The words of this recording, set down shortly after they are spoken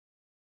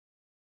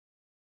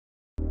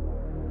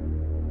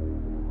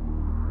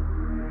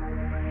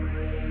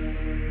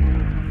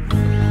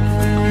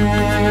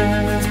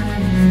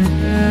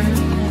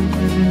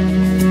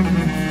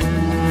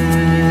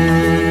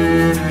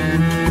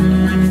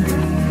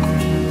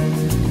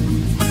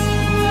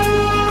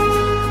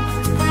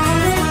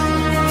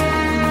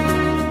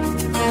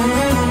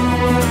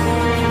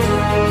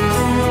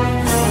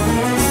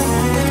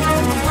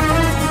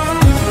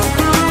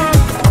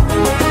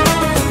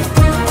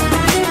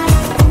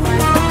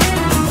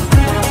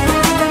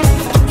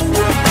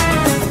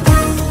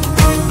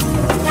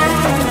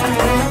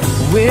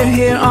We're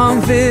here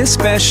on this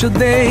special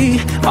day.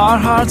 Our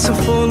hearts are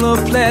full of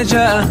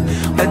pleasure.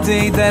 A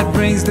day that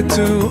brings the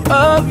two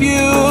of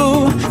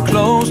you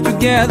close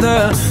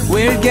together.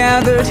 We're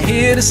gathered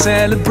here to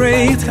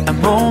celebrate a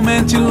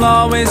moment you'll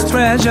always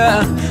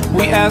treasure.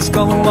 We ask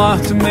Allah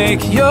to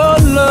make your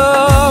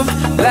love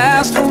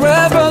last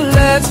forever.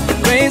 Let's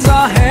raise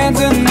our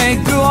hands and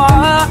make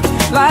dua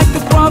like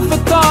the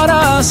Prophet taught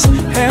us.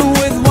 And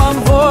with one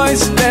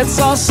voice, let's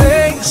all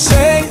say,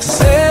 say,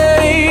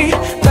 say,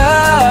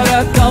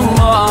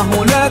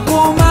 Barakallahu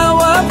lakuma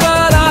wa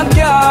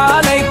baraka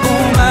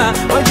alaykuma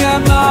wa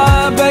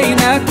jama'a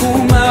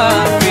baynakuma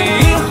fi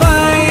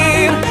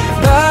khair.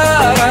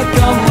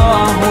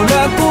 Barakallahu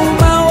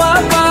lakuma wa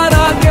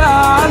baraka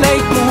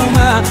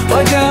alaykuma wa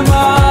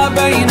jama'a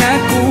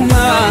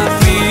baynakuma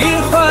fi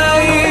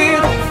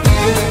khair.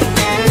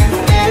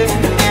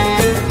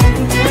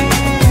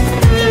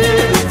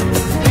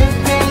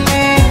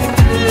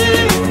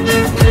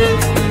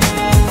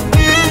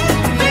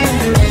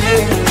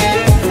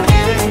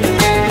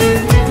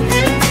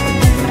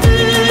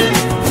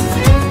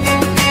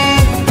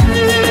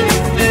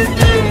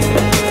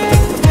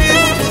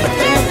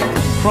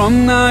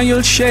 From now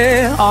you'll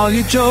share all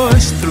your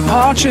joys. Through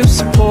hardship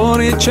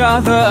support each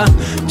other.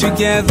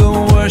 Together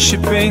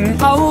worshipping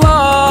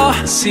Allah,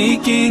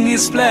 seeking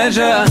His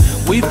pleasure.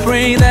 We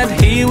pray that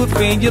He will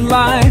fill your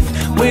life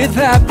with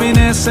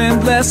happiness and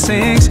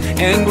blessings,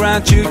 and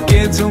grant you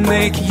kids who'll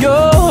make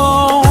your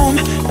home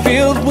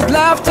filled with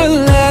laughter.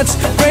 Let's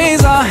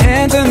raise our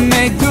hands and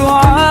make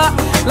dua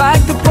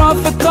like the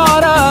Prophet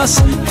taught us.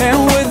 And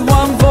with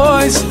one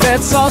voice,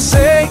 let's all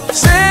say,